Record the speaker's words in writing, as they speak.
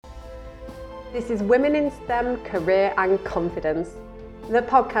This is Women in STEM, Career and Confidence, the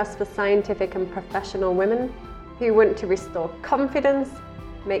podcast for scientific and professional women who want to restore confidence,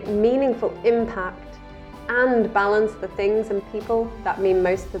 make meaningful impact, and balance the things and people that mean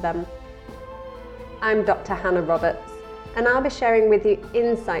most to them. I'm Dr. Hannah Roberts, and I'll be sharing with you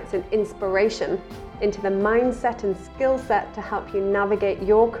insights and inspiration into the mindset and skill set to help you navigate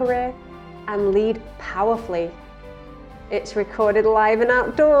your career and lead powerfully. It's recorded live and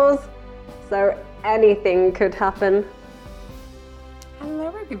outdoors, so anything could happen.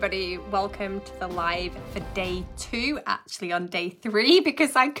 Hello everybody, welcome to the live for day 2, actually on day 3,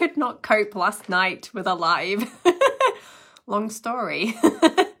 because I could not cope last night with a live. Long story.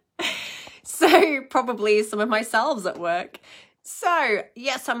 So probably some of myself at work. So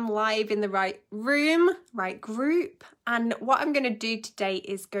yes, I'm live in the right room, right group. And what I'm going to do today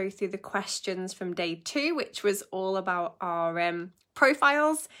is go through the questions from day 2, which was all about our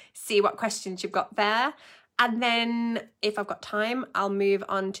profiles, see what questions you've got there. And then if I've got time, I'll move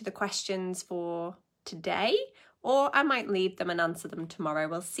on to the questions for today, or I might leave them and answer them tomorrow.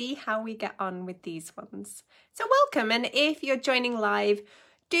 We'll see how we get on with these ones. So welcome. And if you're joining live,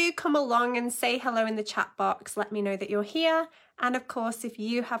 do come along and say hello in the chat box. Let me know that you're here. And of course, if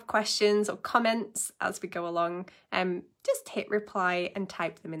you have questions or comments as we go along, just hit reply and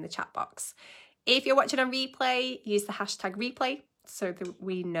type them in the chat box. If you're watching on replay, use the hashtag replay so that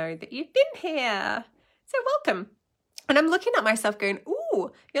we know that you've been here. So welcome. And I'm looking at myself going,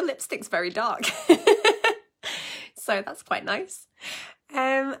 ooh, your lipstick's very dark. So that's quite nice.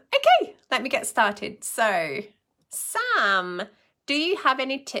 Okay, let me get started. So Sam, do you have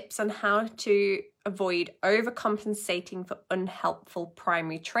any tips on how to avoid overcompensating for unhelpful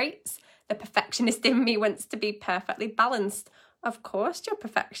primary traits? The perfectionist in me wants to be perfectly balanced. Of course, your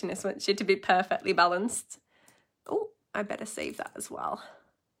perfectionist wants you to be perfectly balanced. Oh, I better save that as well.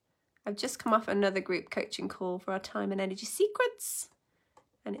 I've just come off another group coaching call for our time and energy secrets,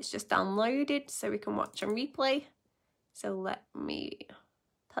 and it's just downloaded so we can watch on replay. So let me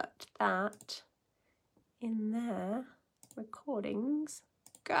put that in there. Recordings,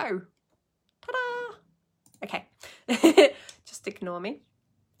 go. Ta-da! Okay, just ignore me.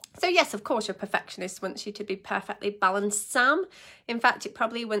 So yes, of course, your perfectionist wants you to be perfectly balanced, Sam. In fact, it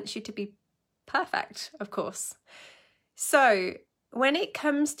probably wants you to be perfect, of course. So when it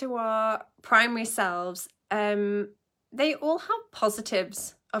comes to our primary selves, they all have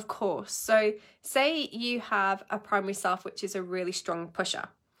positives, of course. So say you have a primary self which is a really strong pusher.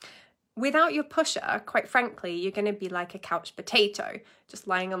 Without your pusher, quite frankly, you're going to be like a couch potato, just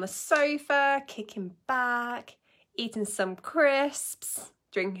lying on the sofa, kicking back, eating some crisps,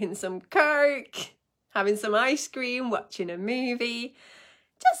 drinking some Coke, having some ice cream, watching a movie,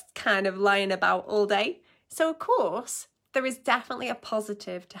 just kind of lying about all day. So of course, there is definitely a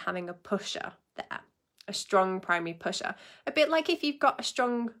positive to having a pusher there, a strong primary pusher. A bit like if you've got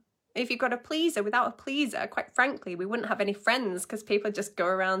a pleaser. Without a pleaser, quite frankly, we wouldn't have any friends because people just go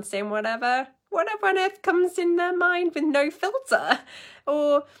around saying whatever on earth comes in their mind with no filter.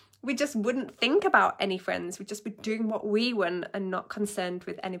 Or we just wouldn't think about any friends. We'd just be doing what we want and not concerned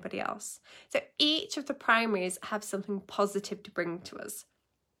with anybody else. So each of the primaries have something positive to bring to us.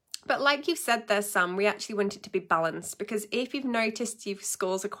 But like you've said there, Sam, we actually want it to be balanced, because if you've noticed your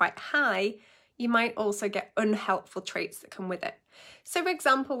scores are quite high, you might also get unhelpful traits that come with it. So for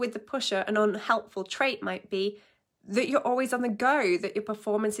example, with the pusher, an unhelpful trait might be that you're always on the go, that your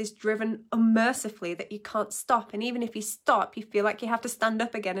performance is driven unmercifully, that you can't stop. And even if you stop, you feel like you have to stand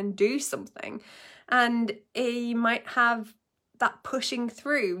up again and do something. And you might have that pushing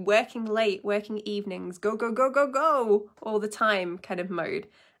through, working late, working evenings, go, go, go, go, go, all the time kind of mode.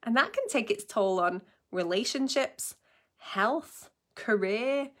 And that can take its toll on relationships, health,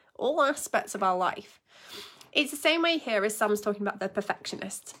 career, all aspects of our life. It's the same way here as Sam's talking about the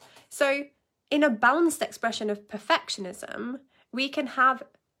perfectionist. So in a balanced expression of perfectionism, we can have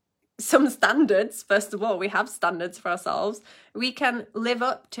some standards. First of all, we have standards for ourselves. We can live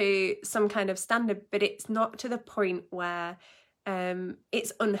up to some kind of standard, but it's not to the point where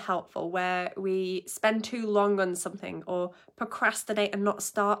it's unhelpful, where we spend too long on something or procrastinate and not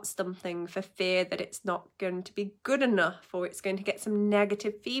start something for fear that it's not going to be good enough, or it's going to get some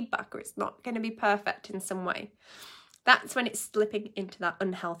negative feedback, or it's not going to be perfect in some way. That's when it's slipping into that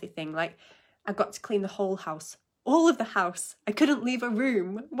unhealthy thing, like I've got to clean the whole house, all of the house, I couldn't leave a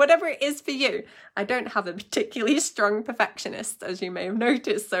room, whatever it is for you. I don't have a particularly strong perfectionist, as you may have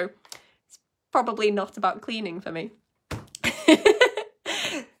noticed, so it's probably not about cleaning for me.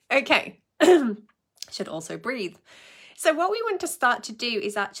 Okay, should also breathe. So what we want to start to do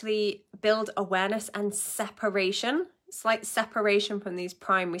is actually build awareness and separation slight separation from these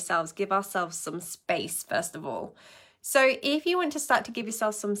primary selves. Give ourselves some space, first of all. So if you want to start to give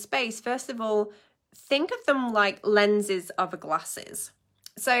yourself some space, first of all, think of them like lenses of glasses.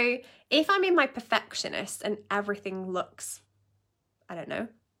 So if I'm in my perfectionist and everything looks, I don't know,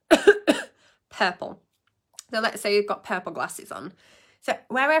 purple. So let's say you've got purple glasses on. So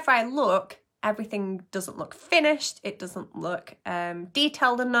wherever I look, everything doesn't look finished. It doesn't look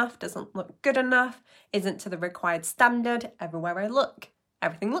detailed enough, doesn't look good enough, isn't to the required standard. Everywhere I look,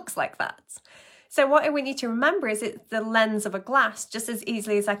 everything looks like that. So what I want you to remember is it's the lens of a glass. Just as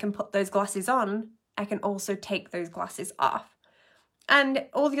easily as I can put those glasses on, I can also take those glasses off. And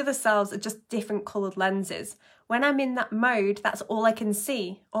all the other selves are just different coloured lenses. When I'm in that mode, that's all I can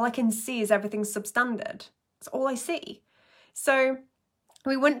see. All I can see is everything substandard. That's all I see. So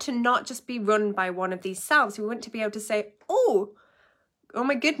we want to not just be run by one of these selves. We want to be able to say, oh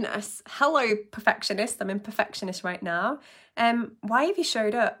my goodness, hello, perfectionist. I'm in perfectionist right now. Why have you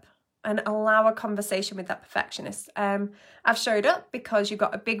showed up? And allow a conversation with that perfectionist. I've showed up because you've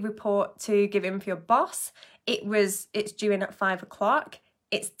got a big report to give in for your boss. It's due in at 5 o'clock.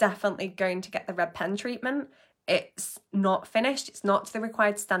 It's definitely going to get the red pen treatment. It's not finished. It's not to the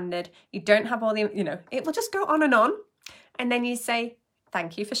required standard. You don't have all the, it will just go on. And then you say,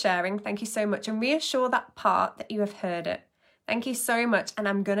 thank you for sharing. Thank you so much. And reassure that part that you have heard it. Thank you so much. And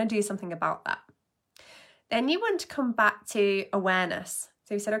I'm going to do something about that. Then you want to come back to awareness.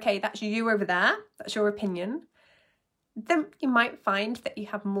 So we said, okay, that's you over there. That's your opinion. Then you might find that you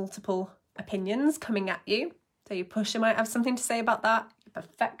have multiple opinions coming at you. So your pusher might have something to say about that. Your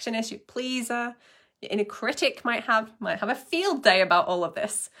perfectionist, your pleaser, your inner critic might have a field day about all of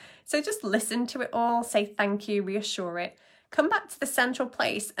this. So just listen to it all, say thank you, reassure it. Come back to the central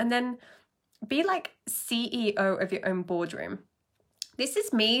place and then be like CEO of your own boardroom. This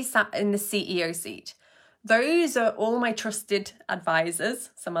is me sat in the CEO seat. Those are all my trusted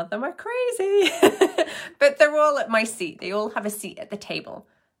advisors. Some of them are crazy, but they're all at my seat. They all have a seat at the table.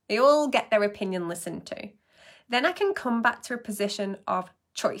 They all get their opinion listened to. Then I can come back to a position of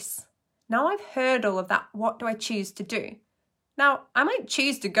choice. Now I've heard all of that. What do I choose to do? Now, I might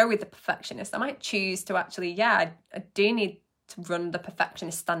choose to go with the perfectionist. I might choose to actually, I do need to run the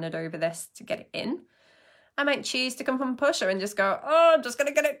perfectionist standard over this to get it in. I might choose to come from pusher and just go, I'm just going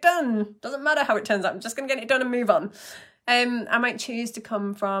to get it done. Doesn't matter how it turns out. I'm just going to get it done and move on. I might choose to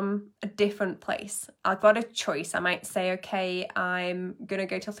come from a different place. I've got a choice. I might say, okay, I'm going to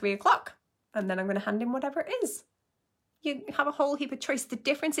go till 3 o'clock and then I'm going to hand in whatever it is. You have a whole heap of choice. The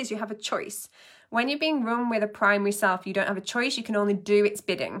difference is you have a choice. When you're being run with a primary self, you don't have a choice. You can only do its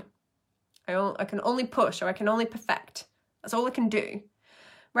bidding. I can only push or I can only perfect. That's all I can do.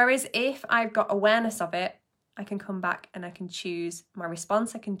 Whereas if I've got awareness of it, I can come back and I can choose my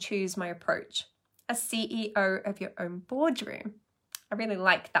response. I can choose my approach. As CEO of your own boardroom. I really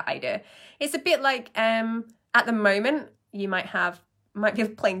like that idea. It's a bit like, at the moment, you might be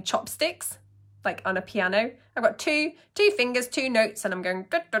playing chopsticks, like on a piano. I've got two fingers, 2 notes, and I'm going,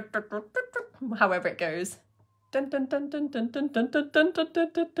 however it goes. Dun, dun, dun, dun, dun, dun, dun, dun, dun, dun,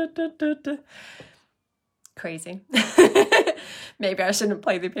 dun, dun, dun, dun. Crazy. Maybe I shouldn't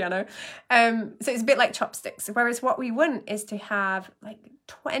play the piano. So it's a bit like chopsticks. Whereas what we want is to have like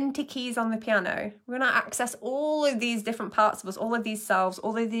 20 keys on the piano. We're going to access all of these different parts of us, all of these selves,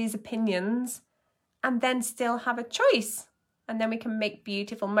 all of these opinions, and then still have a choice. And then we can make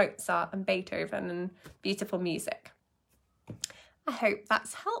beautiful Mozart and Beethoven and beautiful music. I hope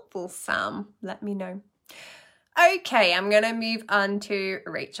that's helpful, Sam. Let me know. Okay, I'm going to move on to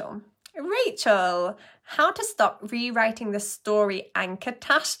Rachel. Rachel, how to stop rewriting the story and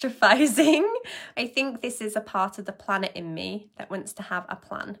catastrophizing. I think this is a part of the planet in me that wants to have a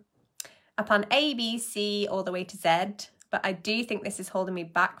plan. A plan A, B, C, all the way to Z. But I do think this is holding me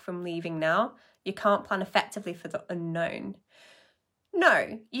back from leaving now. You can't plan effectively for the unknown.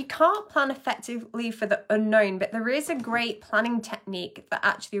 No, you can't plan effectively for the unknown, but there is a great planning technique that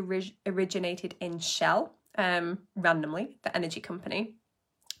actually originated in Shell, randomly, the energy company.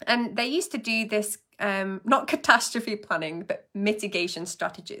 And they used to do this, not catastrophe planning, but mitigation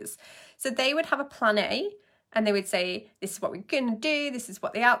strategies. So they would have a plan A and they would say, this is what we're going to do. This is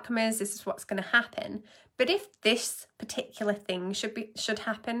what the outcome is. This is what's going to happen. But if this particular thing should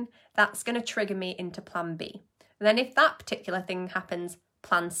happen, that's going to trigger me into plan B. And then if that particular thing happens,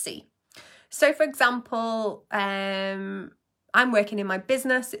 plan C. So for example, I'm working in my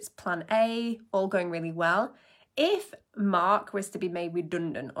business. It's plan A, all going really well. If Mark was to be made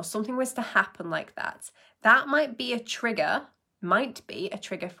redundant or something was to happen like that, that might be a trigger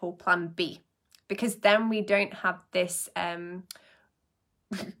for plan B, because then we don't have this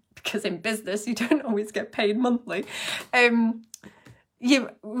because in business you don't always get paid monthly,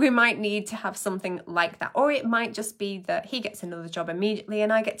 we might need to have something like that. Or it might just be that he gets another job immediately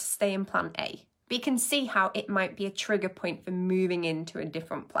and I get to stay in plan A. But you can see how it might be a trigger point for moving into a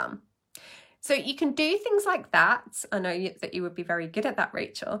different plan. So you can do things like that. I know that you would be very good at that,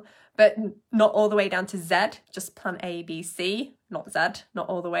 Rachel, but not all the way down to Z, just plan A, B, C, not Z, not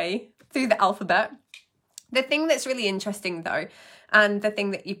all the way through the alphabet. The thing that's really interesting though, and the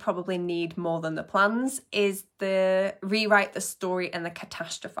thing that you probably need more than the plans, is the rewrite the story and the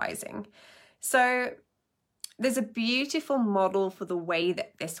catastrophizing. So there's a beautiful model for the way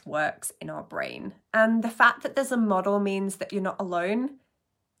that this works in our brain. And the fact that there's a model means that you're not alone.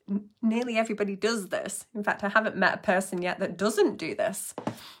 Nearly everybody does this. In fact, I haven't met a person yet that doesn't do this.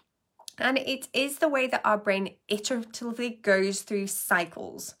 And it is the way that our brain iteratively goes through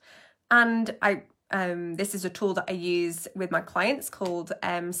cycles. And this is a tool that I use with my clients called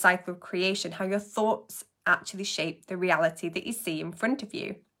cycle of creation, how your thoughts actually shape the reality that you see in front of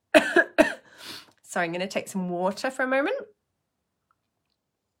you. Sorry, I'm going to take some water for a moment.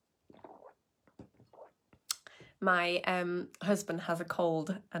 My husband has a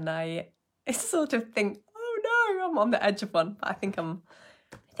cold and I sort of think, oh no, I'm on the edge of one. But I think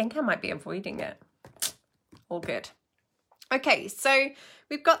I might be avoiding it. All good. Okay, so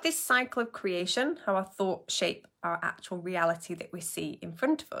we've got this cycle of creation, how our thoughts shape our actual reality that we see in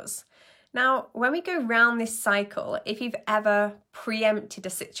front of us. Now, when we go round this cycle, if you've ever preempted a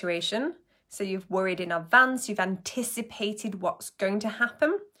situation, so you've worried in advance, you've anticipated what's going to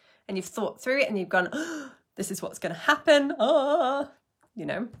happen, and you've thought through it and you've gone, oh, this is what's going to happen. You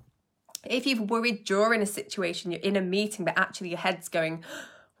know, if you've worried during a situation, you're in a meeting, but actually your head's going,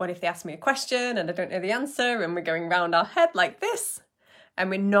 what if they ask me a question and I don't know the answer? And we're going round our head like this, and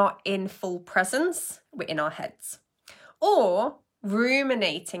we're not in full presence, we're in our heads. Or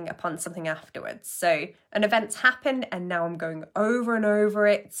ruminating upon something afterwards. So an event's happened and now I'm going over and over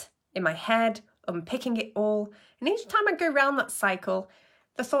it in my head, unpicking it all. And each time I go around that cycle,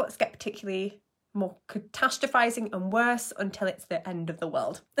 the thoughts get particularly more catastrophizing and worse until it's the end of the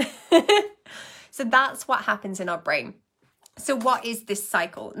world. So that's what happens in our brain. So what is this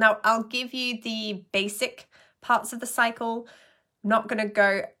cycle? Now, I'll give you the basic parts of the cycle. I'm not going to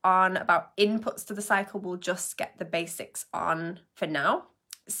go on about inputs to the cycle. We'll just get the basics on for now.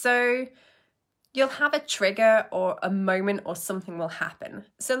 So you'll have a trigger or a moment or something will happen.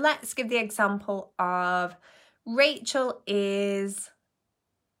 So let's give the example of Rachel is,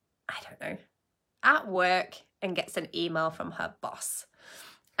 I don't know, at work and gets an email from her boss.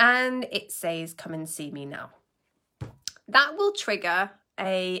 And it says, come and see me now. That will trigger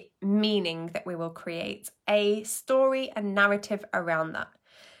a meaning that we will create, a story and narrative around that.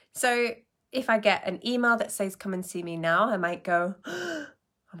 So if I get an email that says, come and see me now, I might go, oh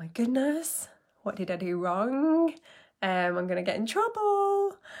my goodness, what did I do wrong? I'm going to get in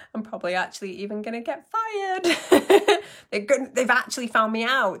trouble. I'm probably actually even going to get fired. They've actually found me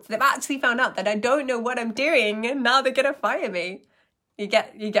out. They've actually found out that I don't know what I'm doing and now they're going to fire me. You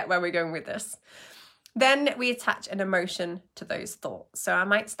get where we're going with this. Then we attach an emotion to those thoughts. So I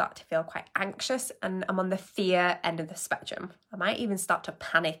might start to feel quite anxious and I'm on the fear end of the spectrum. I might even start to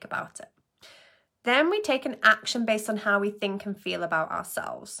panic about it. Then we take an action based on how we think and feel about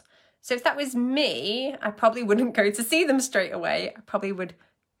ourselves. So if that was me, I probably wouldn't go to see them straight away. I probably would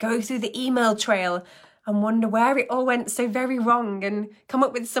go through the email trail and wonder where it all went so very wrong and come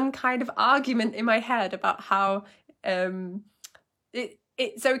up with some kind of argument in my head about how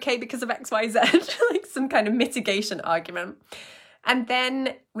it's okay because of XYZ, like some kind of mitigation argument. And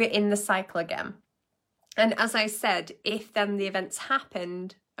then we're in the cycle again. And as I said, if then the events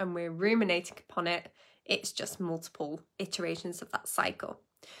happened and we're ruminating upon it, it's just multiple iterations of that cycle.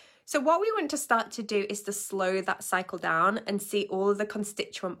 So what we want to start to do is to slow that cycle down and see all of the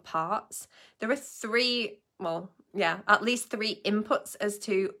constituent parts. There are at least three inputs as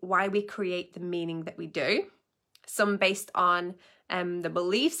to why we create the meaning that we do. Some based on the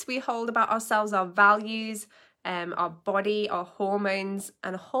beliefs we hold about ourselves, our values, our body, our hormones,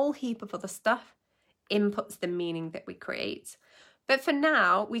 and a whole heap of other stuff inputs the meaning that we create. But for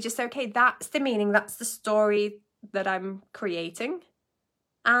now, we just say, okay, that's the meaning, that's the story that I'm creating.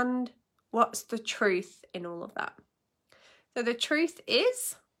 And what's the truth in all of that? So the truth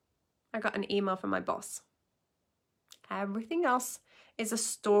is, I got an email from my boss. Everything else is a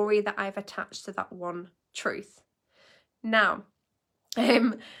story that I've attached to that one truth. Now,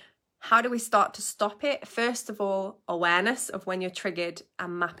 how do we start to stop it? First of all, awareness of when you're triggered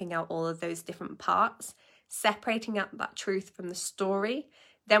and mapping out all of those different parts, separating out that truth from the story.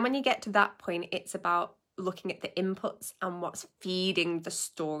 Then when you get to that point, it's about looking at the inputs and what's feeding the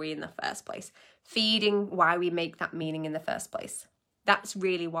story in the first place, feeding why we make that meaning in the first place. That's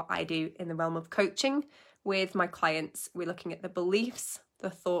really what I do in the realm of coaching with my clients. We're looking at the beliefs, the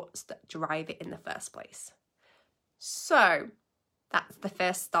thoughts that drive it in the first place. So that's the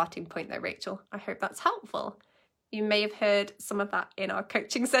first starting point there, Rachel. I hope that's helpful. You may have heard some of that in our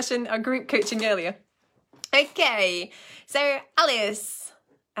coaching session, our group coaching earlier. Okay, so Alice,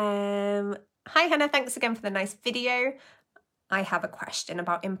 hi Hannah, thanks again for the nice video. I have a question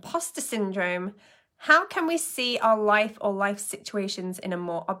about imposter syndrome. How can we see our life or life situations in a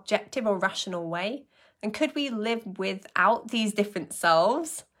more objective or rational way? And could we live without these different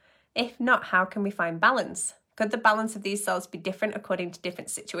selves? If not, how can we find balance? Could the balance of these selves be different according to different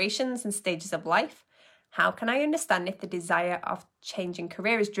situations and stages of life? How can I understand if the desire of changing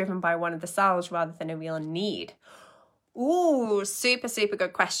career is driven by one of the selves rather than a real need? Ooh, super, super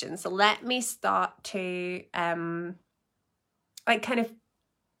good question. So let me start to kind of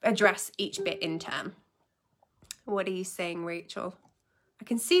address each bit in turn. What are you saying, Rachel? I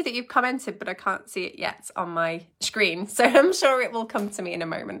can see that you've commented, but I can't see it yet on my screen. So I'm sure it will come to me in a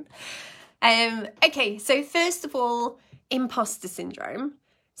moment. Okay, so first of all, imposter syndrome.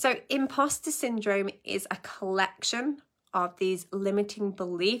 So imposter syndrome is a collection of these limiting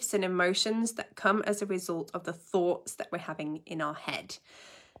beliefs and emotions that come as a result of the thoughts that we're having in our head.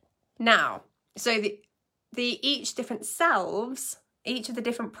 Now, so each different selves, each of the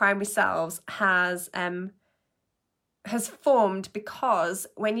different primary selves has formed because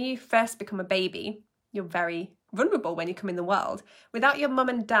when you first become a baby, you're very vulnerable when you come in the world. Without your mum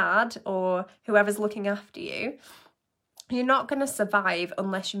and dad or whoever's looking after you, you're not going to survive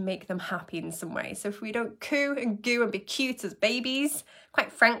unless you make them happy in some way. So if we don't coo and goo and be cute as babies,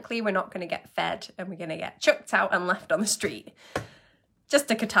 quite frankly, we're not going to get fed and we're going to get chucked out and left on the street. Just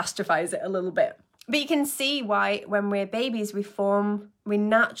to catastrophize it a little bit. But you can see why when we're babies, we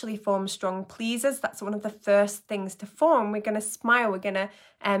naturally form strong pleasers. That's one of the first things to form. We're going to smile. We're going to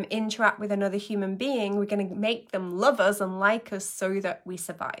interact with another human being. We're going to make them love us and like us so that we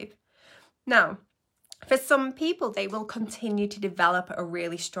survive. Now, for some people, they will continue to develop a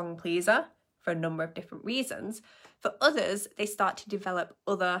really strong pleaser for a number of different reasons. For others, they start to develop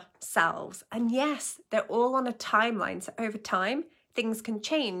other selves. And yes, they're all on a timeline. So over time, things can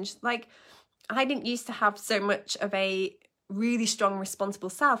change. Like, I didn't used to have so much of a really strong,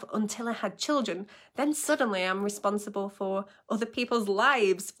 responsible self until I had children. Then suddenly I'm responsible for other people's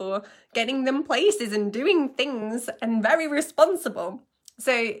lives, for getting them places and doing things, and very responsible.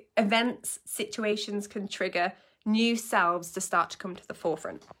 So events, situations can trigger new selves to start to come to the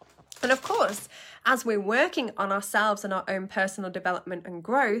forefront. And of course, as we're working on ourselves and our own personal development and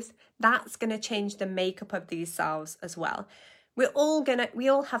growth, that's going to change the makeup of these selves as well. We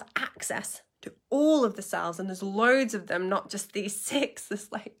all have access to all of the selves, and there's loads of them, not just these 6,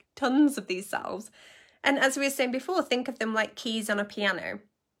 there's like tons of these selves. And as we were saying before, think of them like keys on a piano.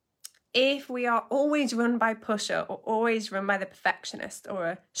 If we are always run by pusher or always run by the perfectionist, or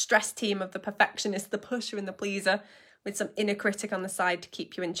a stress team of the perfectionist, the pusher and the pleaser with some inner critic on the side to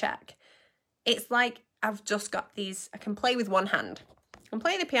keep you in check, it's like I've just got these, I can play with one hand. I can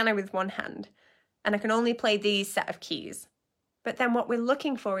play the piano with one hand and I can only play these set of keys. But then what we're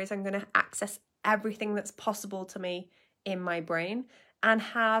looking for is I'm going to access everything that's possible to me in my brain, and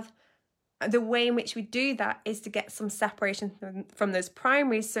have the way in which we do that is to get some separation from those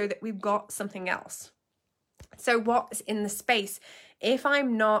primaries so that we've got something else. So what's in the space? If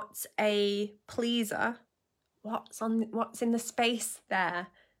I'm not a pleaser, what's in the space there?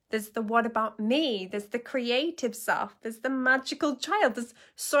 There's the what about me? There's the creative self. There's the magical child. There's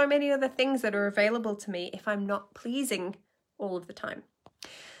so many other things that are available to me if I'm not pleasing all of the time.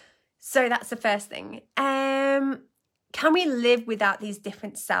 So that's the first thing. Can we live without these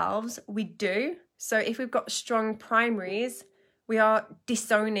different selves? We do. So if we've got strong primaries, we are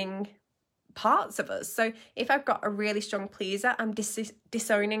disowning parts of us. So if I've got a really strong pleaser, I'm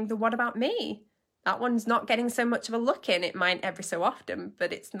disowning the what about me? That one's not getting so much of a look in. It might every so often,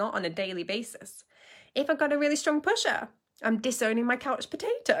 but it's not on a daily basis. If I've got a really strong pusher, I'm disowning my couch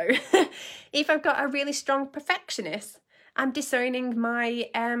potato. If I've got a really strong perfectionist, I'm disowning my,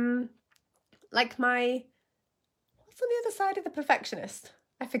 what's on the other side of the perfectionist?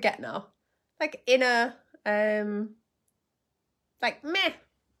 I forget now. Like inner, like meh,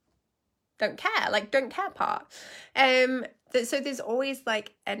 don't care, like don't care part. So there's always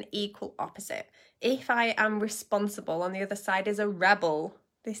like an equal opposite. If I am responsible, on the other side is a rebel,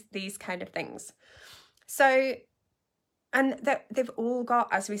 these kind of things. So, and they've all got,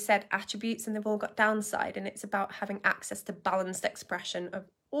 as we said, attributes, and they've all got downside, and it's about having access to balanced expression of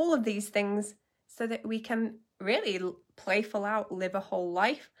all of these things so that we can really playful out, live a whole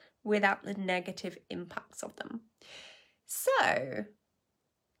life without the negative impacts of them. So,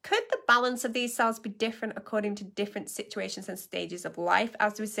 could the balance of these selves be different according to different situations and stages of life?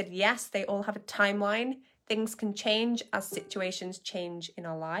 As we said, yes, they all have a timeline. Things can change as situations change in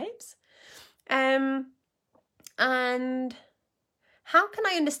our lives. And how can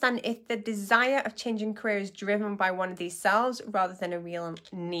I understand if the desire of changing career is driven by one of these selves rather than a real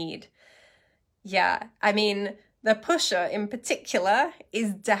need? Yeah, I mean, the pusher in particular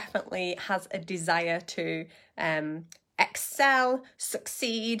has a desire to excel,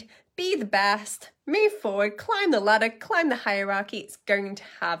 succeed, be the best, move forward, climb the ladder, climb the hierarchy. It's going to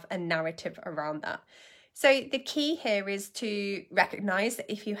have a narrative around that. So the key here is to recognize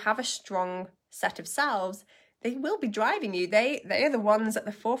that if you have a strong set of selves, they will be driving you. They are the ones at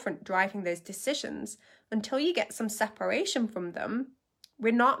the forefront driving those decisions. Until you get some separation from them,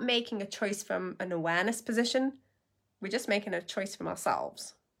 we're not making a choice from an awareness position. We're just making a choice from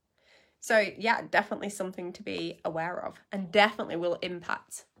ourselves. So yeah, definitely something to be aware of, and definitely will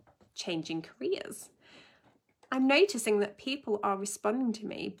impact changing careers. I'm noticing that people are responding to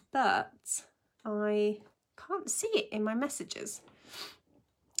me, but I can't see it in my messages.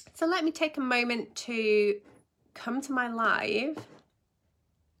 So let me take a moment to come to my live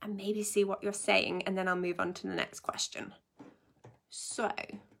and maybe see what you're saying, and then I'll move on to the next question. So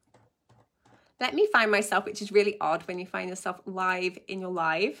let me find myself, which is really odd when you find yourself live in your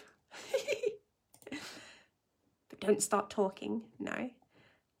live. But don't start talking, no.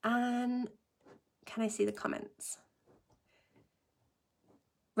 And can I see the comments?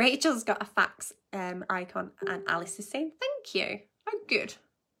 Rachel's got a fax icon, and Alice is saying thank you. Oh, good.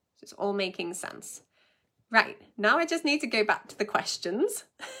 So it's all making sense. Right, now I just need to go back to the questions.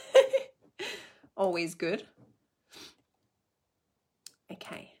 Always good.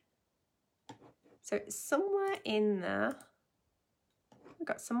 Okay. So somewhere in there, I've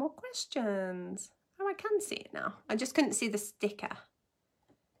got some more questions. Oh, I can see it now. I just couldn't see the sticker.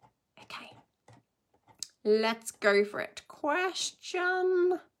 Okay. Let's go for it.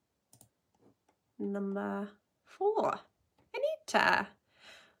 Question number 4. Anita.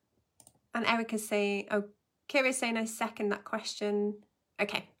 And Erica's saying, oh, Kira's saying I second that question.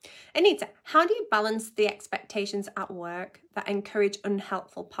 Okay. Anita, how do you balance the expectations at work that encourage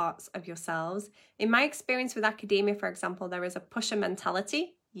unhelpful parts of yourselves? In my experience with academia, for example, there is a pusher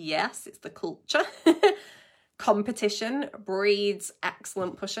mentality. Yes, it's the culture. Competition breeds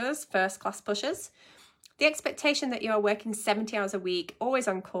excellent pushers, first-class pushers. The expectation that you are working 70 hours a week, always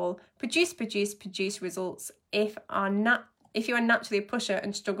on call, produce results. If you are naturally a pusher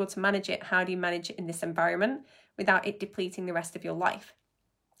and struggle to manage it, how do you manage it in this environment without it depleting the rest of your life?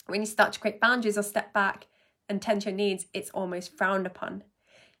 When you start to create boundaries or step back and tend to your needs, it's almost frowned upon.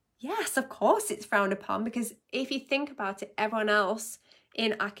 Yes, of course it's frowned upon, because if you think about it, everyone else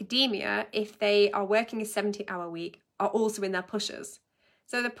in academia, if they are working a 70-hour week, are also in their pushers.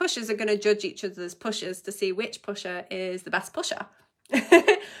 So the pushers are going to judge each other as pushers to see which pusher is the best pusher.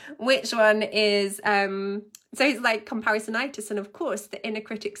 Which one is, so it's like comparisonitis. And of course, the inner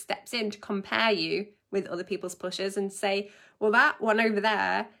critic steps in to compare you with other people's pushers and say, well, that one over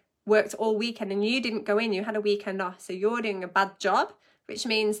there worked all weekend and you didn't go in, you had a weekend off. So you're doing a bad job, which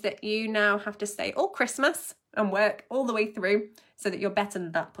means that you now have to stay all Christmas and work all the way through so that you're better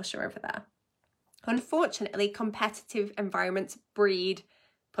than that pusher over there. Unfortunately, competitive environments breed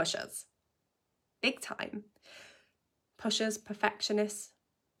pushers. Big time. Pushers, perfectionists,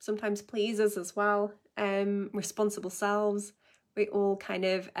 sometimes pleasers as well, responsible selves. We all kind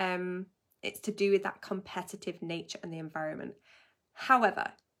of, it's to do with that competitive nature and the environment.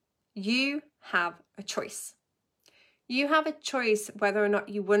 However, you have a choice. You have a choice whether or not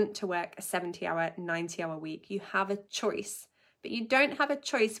you want to work a 70-hour, 90-hour week. You have a choice, but you don't have a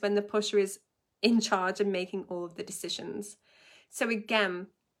choice when the pusher is in charge and making all of the decisions. So again,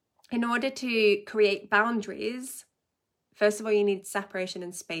 in order to create boundaries, first of all, you need separation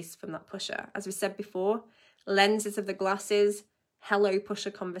and space from that pusher. As we said before, lenses of the glasses, hello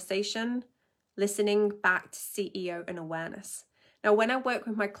pusher conversation, listening back to CEO and awareness. Now, when I work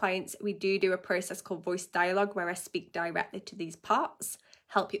with my clients, we do a process called voice dialogue, where I speak directly to these parts,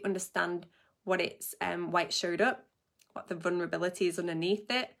 help you understand what it's, why it showed up, what the vulnerability is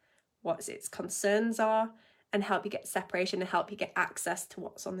underneath it, what its concerns are, and help you get separation and help you get access to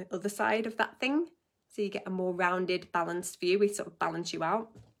what's on the other side of that thing. So you get a more rounded, balanced view. We sort of balance you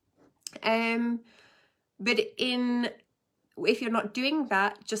out. But if you're not doing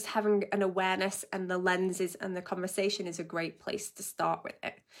that, just having an awareness and the lenses and the conversation is a great place to start with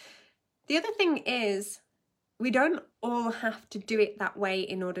it. The other thing is, we don't all have to do it that way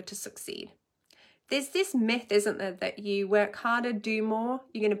in order to succeed. There's this myth, isn't there, that you work harder, do more,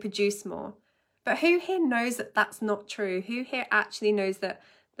 you're going to produce more. But who here knows that that's not true? Who here actually knows that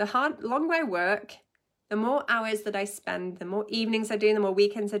the longer I work, the more hours that I spend, the more evenings I do, the more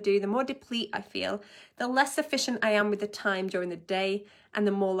weekends I do, the more deplete I feel, the less efficient I am with the time during the day, and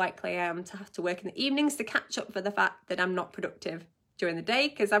the more likely I am to have to work in the evenings to catch up for the fact that I'm not productive during the day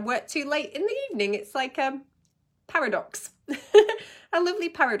because I've worked too late in the evening. It's like a paradox, a lovely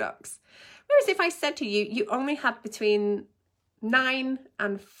paradox. Whereas if I said to you, you only have between 9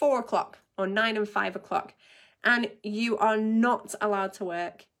 and 4 o'clock or 9 and 5 o'clock, and you are not allowed to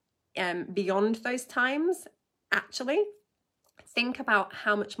work beyond those times, actually, think about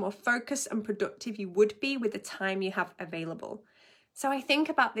how much more focused and productive you would be with the time you have available. So I think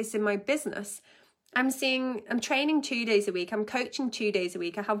about this in my business. I'm training 2 days a week. I'm coaching 2 days a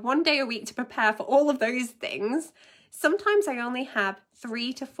week. I have 1 day a week to prepare for all of those things. Sometimes I only have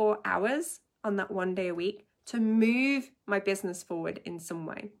 3 to 4 hours on that 1 day a week to move my business forward in some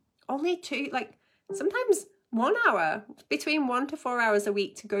way. Only 2, like sometimes 1 hour, between 1 to 4 hours a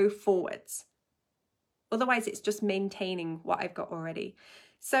week to go forwards. Otherwise, it's just maintaining what I've got already.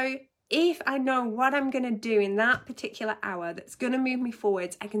 So if I know what I'm going to do in that particular hour that's going to move me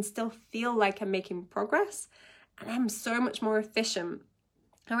forwards, I can still feel like I'm making progress and I'm so much more efficient.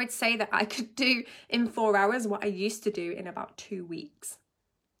 I would say that I could do in 4 hours what I used to do in about 2 weeks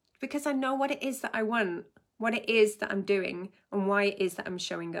because I know what it is that I want, what it is that I'm doing and why it is that I'm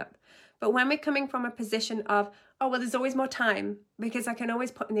showing up. But when we're coming from a position of, oh, well, there's always more time because I can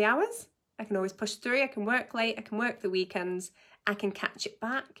always put in the hours, I can always push through, I can work late, I can work the weekends, I can catch it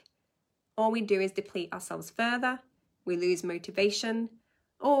back. All we do is deplete ourselves further, we lose motivation,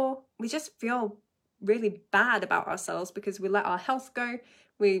 or we just feel really bad about ourselves because we let our health go,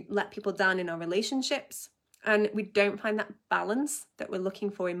 we let people down in our relationships, and we don't find that balance that we're looking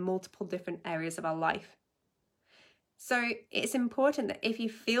for in multiple different areas of our life. So it's important that if you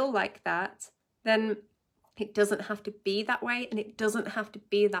feel like that, then it doesn't have to be that way, and it doesn't have to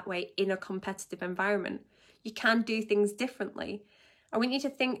be that way in a competitive environment. You can do things differently. I want you to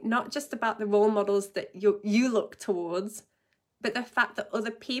think not just about the role models that you look towards, but the fact that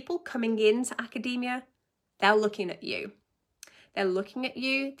other people coming into academia, they're looking at you. They're looking at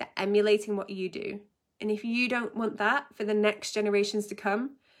you, they're emulating what you do. And if you don't want that for the next generations to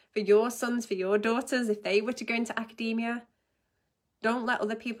come, for your sons, for your daughters, if they were to go into academia, don't let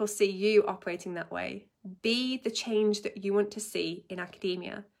other people see you operating that way. Be the change that you want to see in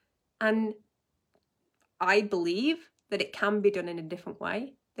academia. And I believe that it can be done in a different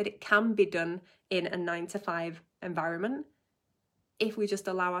way, that it can be done in a 9 to 5 environment if we just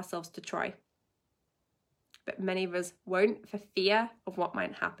allow ourselves to try. But many of us won't for fear of what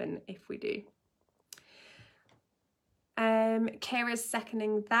might happen if we do. Kira's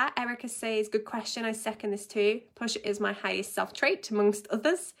seconding that. Erica says, good question, I second this too. Push is my highest self-trait amongst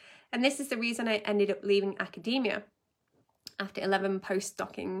others. And this is the reason I ended up leaving academia after 11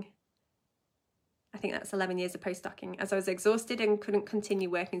 postdocing. I think that's 11 years of postdocing, as I was exhausted and couldn't continue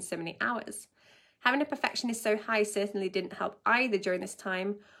working so many hours. Having a perfectionist so high certainly didn't help either during this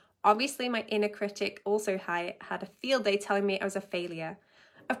time. Obviously, my inner critic, also high, had a field day telling me I was a failure.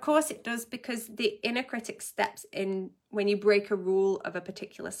 Of course it does, because the inner critic steps in when you break a rule of a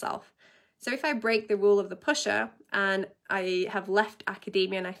particular self. So if I break the rule of the pusher and I have left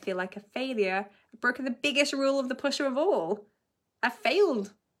academia and I feel like a failure, I've broken the biggest rule of the pusher of all. I've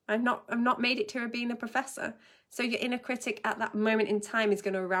failed. I've not made it to being a professor. So your inner critic at that moment in time is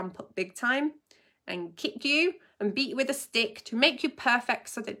going to ramp up big time and kick you and beat you with a stick to make you perfect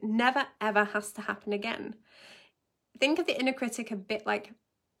so that it never ever has to happen again. Think of the inner critic a bit like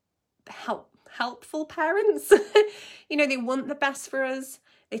helpful parents. You know, they want the best for us.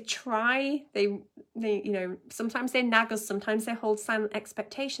 They try, they sometimes they nag us, sometimes they hold silent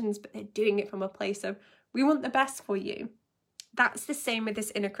expectations, but they're doing it from a place of, we want the best for you. That's the same with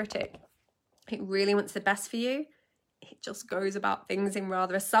this inner critic. It really wants the best for you. It just goes about things in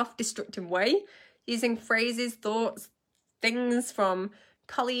rather a self-destructive way, using phrases, thoughts, things from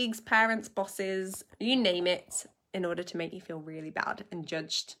colleagues, parents, bosses, you name it, in order to make you feel really bad and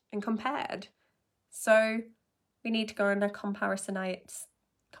judged and compared. So we need to go on a comparisonitis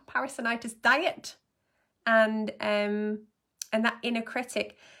diet. And that inner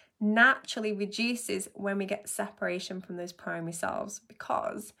critic naturally reduces when we get separation from those primary selves,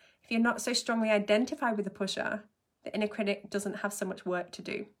 because if you're not so strongly identified with the pusher, the inner critic doesn't have so much work to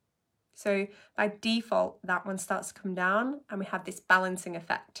do. So by default, that one starts to come down and we have this balancing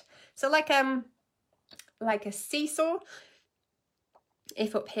effect. So like a seesaw,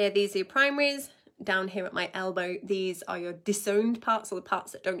 if up here these are your primaries, down here at my elbow these are your disowned parts, or the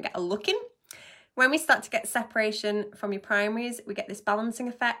parts that don't get a look in. When we start to get separation from your primaries, we get this balancing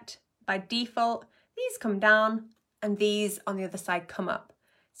effect. By default, these come down and these on the other side come up.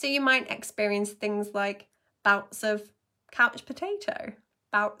 So you might experience things like bouts of couch potato,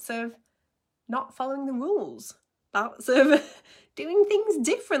 bouts of not following the rules, bouts of doing things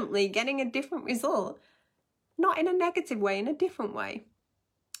differently, getting a different result, not in a negative way, in a different way,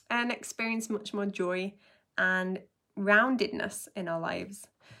 and experience much more joy and roundedness in our lives.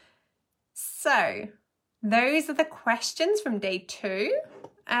 So those are the questions from day 2.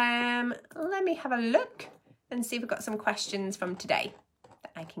 Let me have a look and see if we've got some questions from today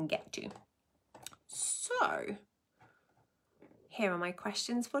that I can get to. So here are my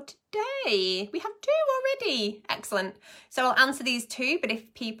questions for today. We have 2 already. Excellent. So I'll answer these 2, but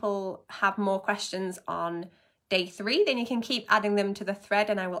if people have more questions on day 3, then you can keep adding them to the thread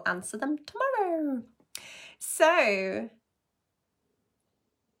and I will answer them tomorrow. So,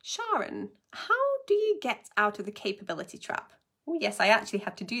 Sharon, how do you get out of the capability trap? Oh yes, I actually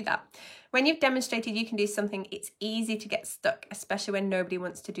had to do that. When you've demonstrated you can do something, it's easy to get stuck, especially when nobody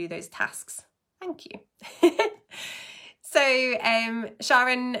wants to do those tasks. Thank you. So,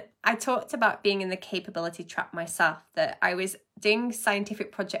 Sharon, I talked about being in the capability trap myself, that I was doing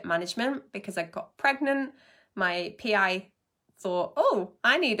scientific project management because I got pregnant. My PI thought, oh,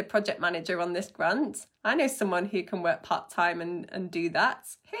 I need a project manager on this grant. I know someone who can work part-time and do that.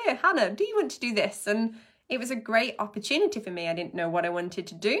 Here, Hannah, do you want to do this? And it was a great opportunity for me. I didn't know what I wanted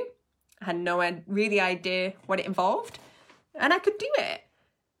to do. I had no really idea what it involved. And I could do it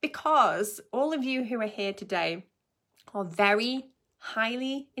because all of you who are here today are very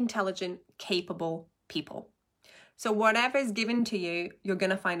highly intelligent, capable people. So whatever is given to you, you're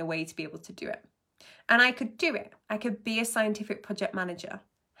going to find a way to be able to do it. And I could do it. I could be a scientific project manager.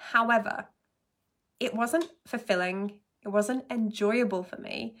 However, it wasn't fulfilling. It wasn't enjoyable for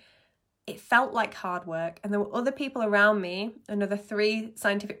me. It felt like hard work. And there were other people around me, another 3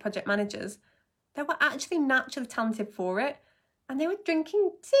 scientific project managers, that were actually naturally talented for it. And they were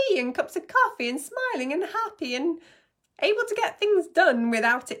drinking tea and cups of coffee and smiling and happy and able to get things done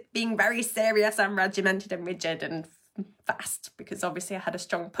without it being very serious and regimented and rigid and fast, because obviously I had a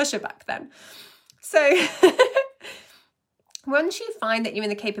strong pusher back then. So once you find that you're in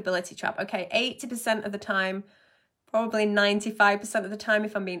the capability trap, okay, 80% of the time, probably 95% of the time,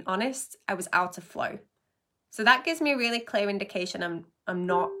 if I'm being honest, I was out of flow. So that gives me a really clear indication I'm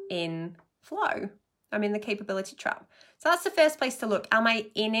not in flow. I'm in the capability trap. So that's the first place to look. Am I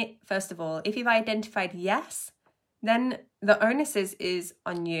in it, first of all? If you've identified yes, then the onus is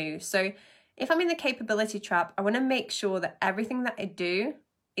on you. So if I'm in the capability trap, I want to make sure that everything that I do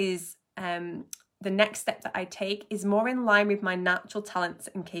is the next step that I take is more in line with my natural talents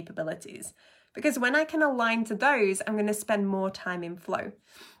and capabilities. Because when I can align to those, I'm going to spend more time in flow.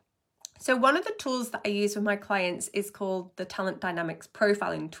 So one of the tools that I use with my clients is called the Talent Dynamics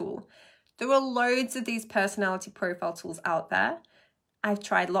Profiling Tool. There are loads of these personality profile tools out there. I've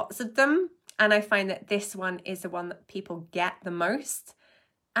tried lots of them, and I find that this one is the one that people get the most.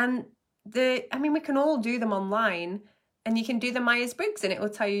 And we can all do them online, and you can do the Myers-Briggs and it will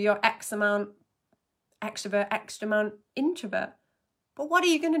tell you you're X amount extrovert, X amount introvert. But what are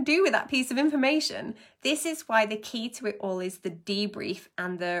you going to do with that piece of information? This is why the key to it all is the debrief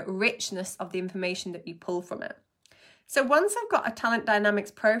and the richness of the information that you pull from it. So once I've got a talent dynamics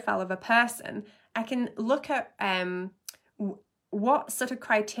profile of a person, I can look at what sort of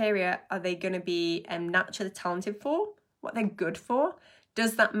criteria are they going to be naturally talented for, what they're good for.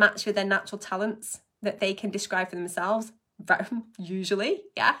 Does that match with their natural talents that they can describe for themselves? Usually,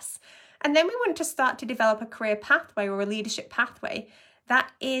 yes. And then we want to start to develop a career pathway or a leadership pathway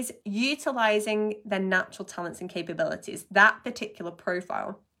that is utilizing their natural talents and capabilities, that particular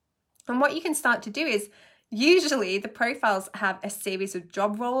profile. And what you can start to do is, usually the profiles have a series of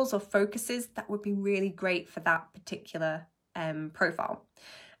job roles or focuses that would be really great for that particular profile.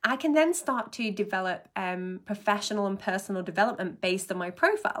 I can then start to develop professional and personal development based on my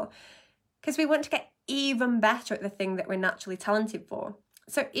profile, because we want to get even better at the thing that we're naturally talented for.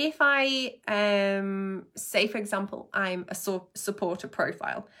 So if I say, for example, I'm a supporter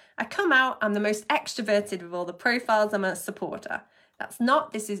profile, I come out, I'm the most extroverted of all the profiles, I'm a supporter.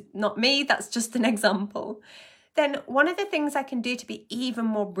 This is not me, that's just an example. Then one of the things I can do to be even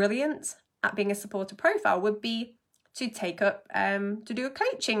more brilliant at being a supporter profile would be to take up, to do a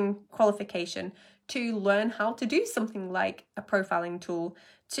coaching qualification, to learn how to do something like a profiling tool,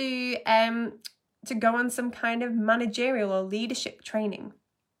 to go on some kind of managerial or leadership training.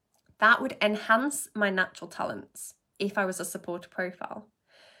 That would enhance my natural talents if I was a supporter profile.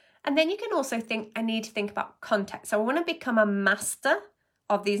 And then you can also think, I need to think about context. So I want to become a master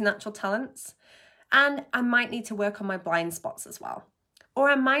of these natural talents. And I might need to work on my blind spots as well. Or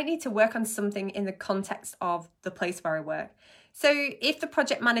I might need to work on something in the context of the place where I work. So if the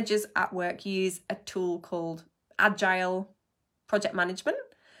project managers at work use a tool called Agile Project Management,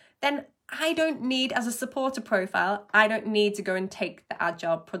 then I don't need, as a supporter profile, I don't need to go and take the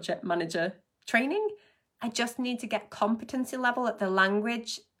Agile Project Manager training. I just need to get competency level at the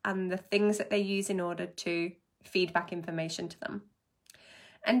language and the things that they use in order to feed back information to them.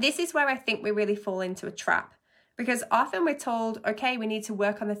 And this is where I think we really fall into a trap, because often we're told, okay, we need to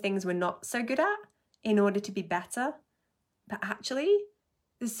work on the things we're not so good at in order to be better. But actually,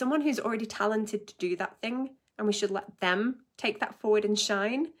 there's someone who's already talented to do that thing, and we should let them take that forward and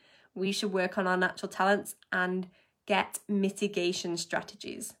shine. We should work on our natural talents and get mitigation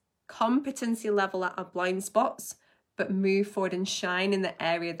strategies, competency level at our blind spots, but move forward and shine in the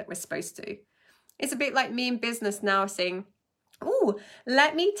area that we're supposed to. It's a bit like me in business now saying, oh,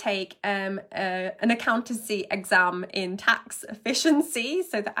 let me take an accountancy exam in tax efficiency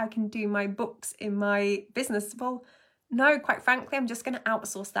so that I can do my books in my business. Well, no, quite frankly, I'm just going to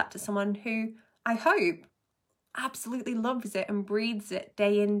outsource that to someone who I hope absolutely loves it and breathes it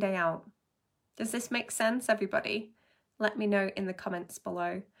day in, day out. Does this make sense, everybody? Let me know in the comments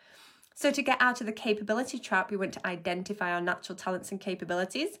below. So to get out of the capability trap, we want to identify our natural talents and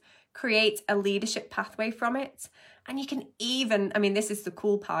capabilities, create a leadership pathway from it. And you can even, this is the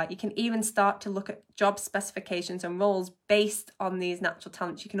cool part, you can even start to look at job specifications and roles based on these natural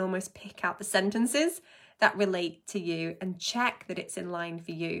talents. You can almost pick out the sentences that relate to you and check that it's in line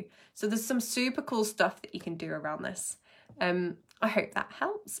for you. So there's some super cool stuff that you can do around this. I hope that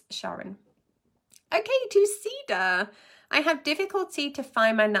helps, Sharon. Okay, to Cedar. I have difficulty to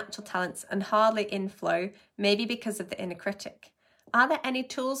find my natural talents and hardly in flow, maybe because of the inner critic. Are there any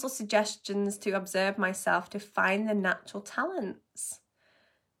tools or suggestions to observe myself to find the natural talents?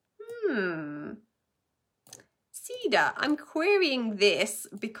 Cedar, I'm querying this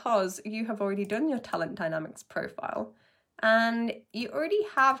because you have already done your talent dynamics profile and you already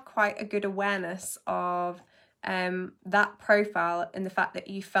have quite a good awareness of that profile and the fact that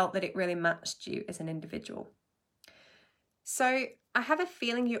you felt that it really matched you as an individual. So I have a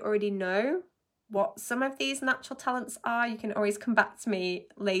feeling you already know what some of these natural talents are. You can always come back to me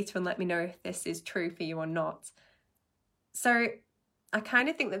later and let me know if this is true for you or not. So I kind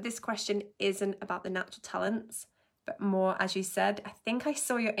of think that this question isn't about the natural talents, but more, as you said, I think I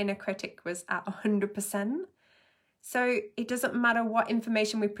saw your inner critic was at 100%. So it doesn't matter what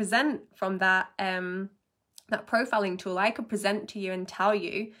information we present from that profiling tool. I could present to you and tell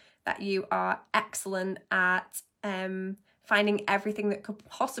you that you are excellent at finding everything that could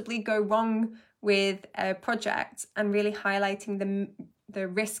possibly go wrong with a project and really highlighting the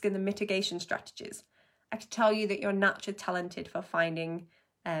risk and the mitigation strategies. I could tell you that you're naturally talented for finding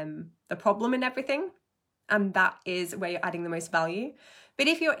the problem in everything, and that is where you're adding the most value. But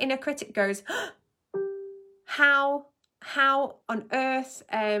if your inner critic goes, how on earth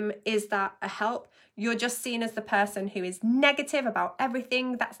is that a help? You're just seen as the person who is negative about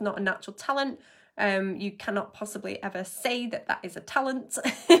everything. That's not a natural talent. You cannot possibly ever say that that is a talent.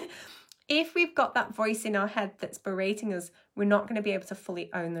 If we've got that voice in our head that's berating us, we're not going to be able to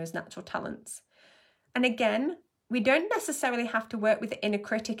fully own those natural talents. And again, we don't necessarily have to work with the inner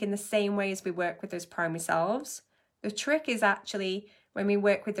critic in the same way as we work with those primary selves. The trick is actually when we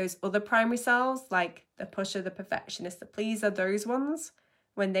work with those other primary selves, like the pusher, the perfectionist, the pleaser, those ones,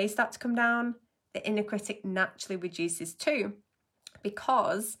 when they start to come down, the inner critic naturally reduces too,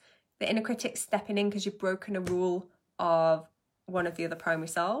 because the inner critic's stepping in because you've broken a rule of one of the other primary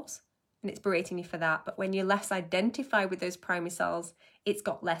selves, and it's berating you for that. But when you're less identified with those primary selves, it's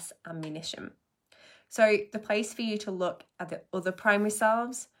got less ammunition. So the place for you to look at the other primary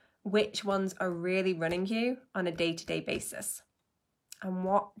selves, which ones are really running you on a day-to-day basis? And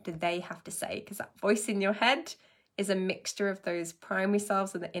what do they have to say? Because that voice in your head is a mixture of those primary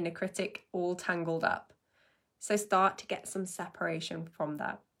selves and the inner critic all tangled up. So start to get some separation from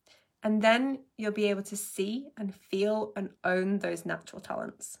that. And then you'll be able to see and feel and own those natural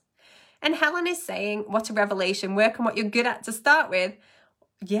talents. And Helen is saying, what a revelation, work on what you're good at to start with.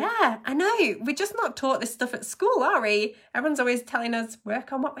 Yeah, I know. We're just not taught this stuff at school, are we? Everyone's always telling us,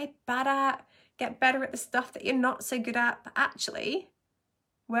 work on what we're bad at, get better at the stuff that you're not so good at. But actually,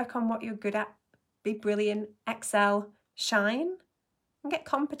 work on what you're good at, be brilliant, excel, shine, and get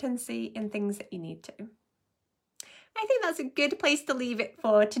competency in things that you need to. I think that's a good place to leave it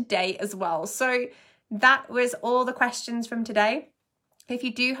for today as well. So that was all the questions from today. If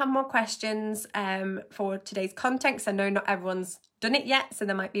you do have more questions for today's content, because I know not everyone's done it yet, so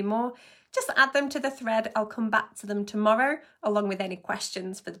there might be more, just add them to the thread. I'll come back to them tomorrow, along with any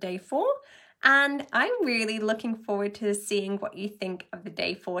questions for the day 4. And I'm really looking forward to seeing what you think of the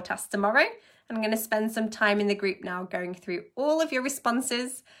day 4 task tomorrow. I'm going to spend some time in the group now going through all of your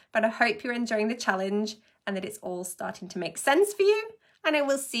responses, but I hope you're enjoying the challenge and that it's all starting to make sense for you. And I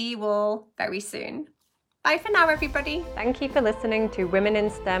will see you all very soon. Bye for now, everybody. Thank you for listening to Women in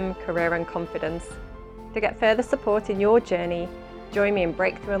STEM, Career and Confidence. To get further support in your journey, join me in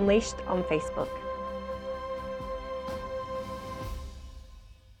Breakthrough Unleashed on Facebook.